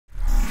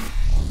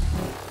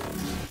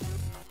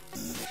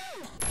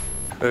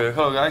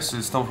Hello guys,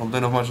 it's Tom from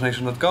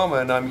denofmachination.com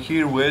and I'm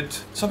here with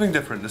something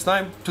different this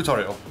time,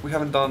 tutorial. We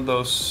haven't done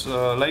those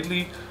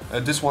lately.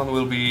 This one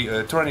will be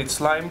Torun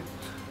slime.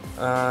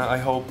 I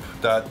hope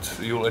that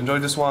you'll enjoy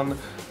this one.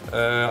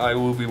 I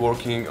will be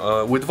working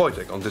with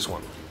Wojtek on this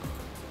one.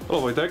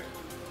 Hello Wojtek.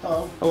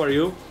 Hello. How are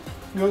you?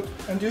 Good.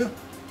 And you?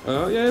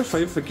 Yeah,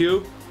 fine, thank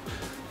you.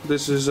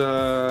 This is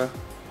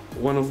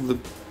one of the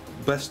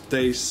best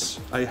days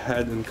I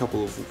had in a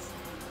couple of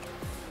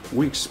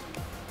weeks.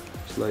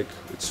 It's like,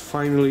 it's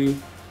finally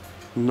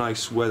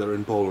nice weather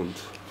in Poland.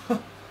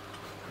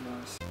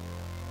 Nice.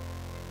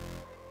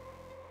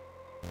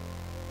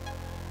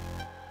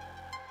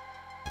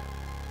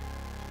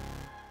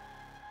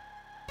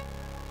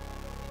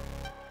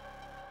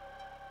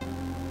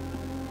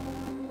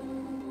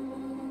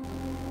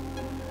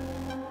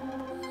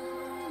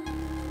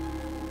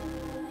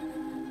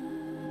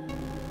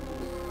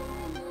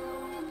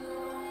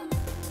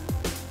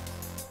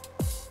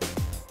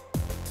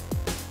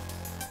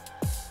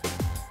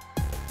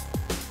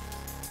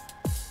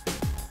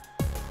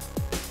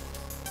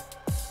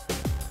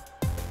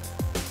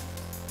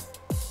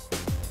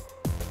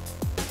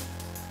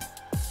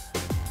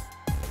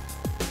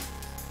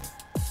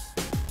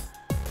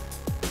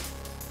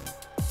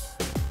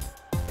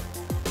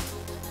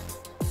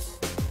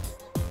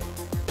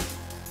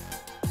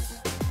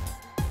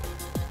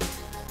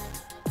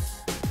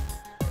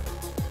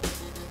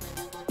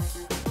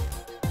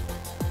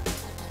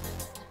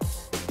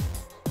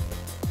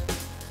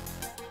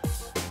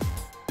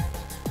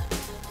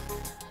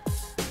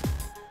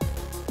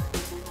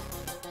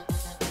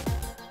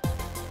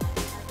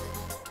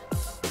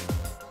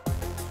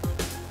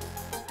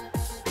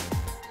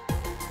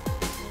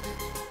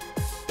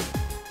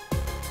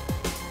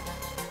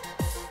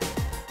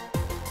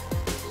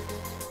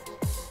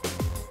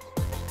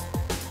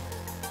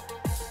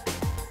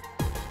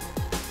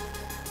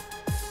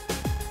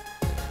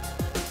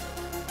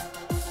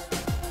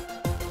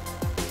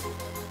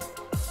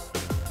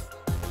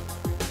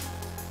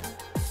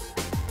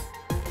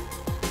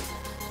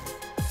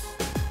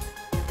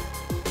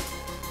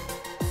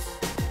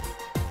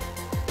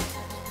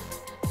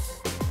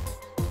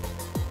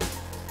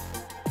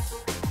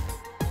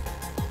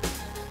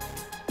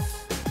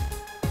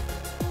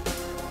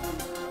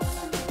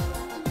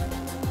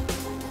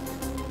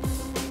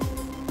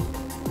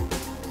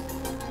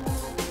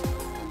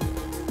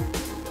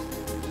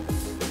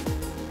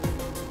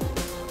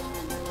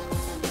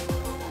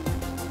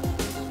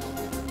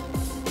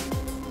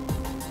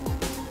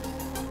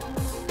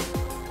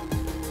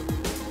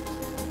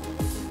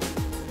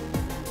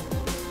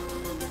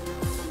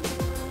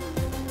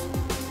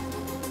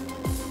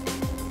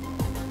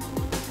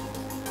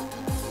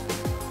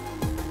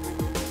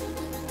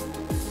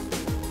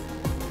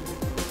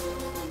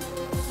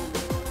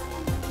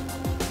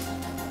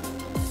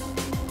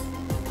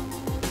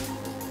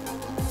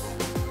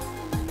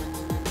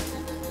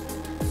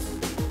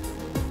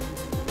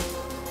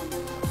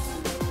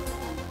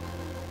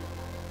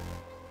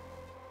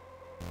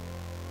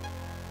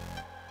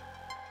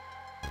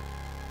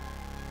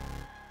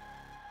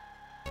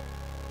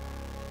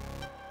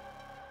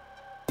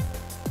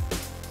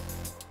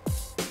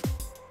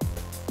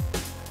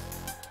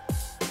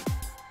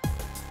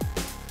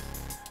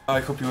 I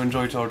hope you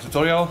enjoyed our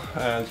tutorial,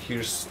 and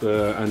here's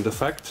the end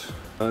effect.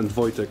 And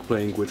Wojtek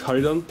playing with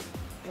Harridan.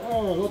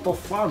 Oh, a lot of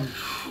fun.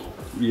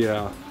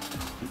 Yeah.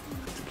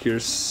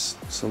 Here's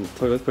some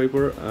toilet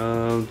paper,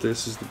 and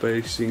this is the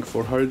basing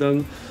for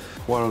Harridan.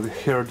 One of the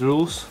hair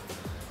drills.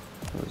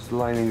 The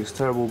lining is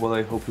terrible, but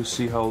I hope you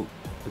see how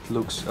it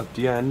looks at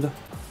the end.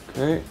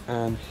 Okay,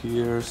 and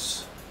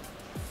here's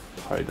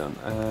Harridan,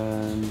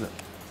 and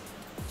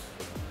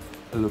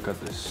look at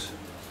this.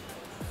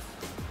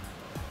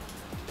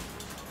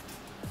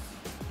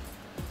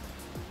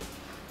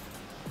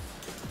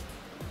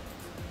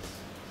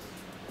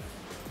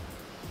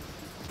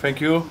 Thank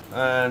you,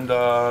 and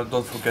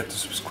don't forget to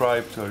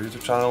subscribe to our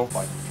YouTube channel.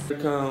 Bye.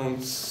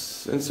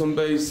 Accounts and some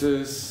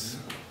bases,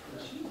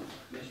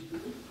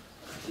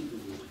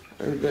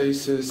 and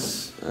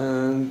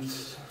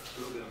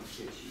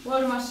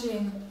War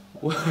machine.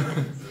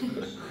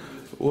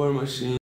 War machine.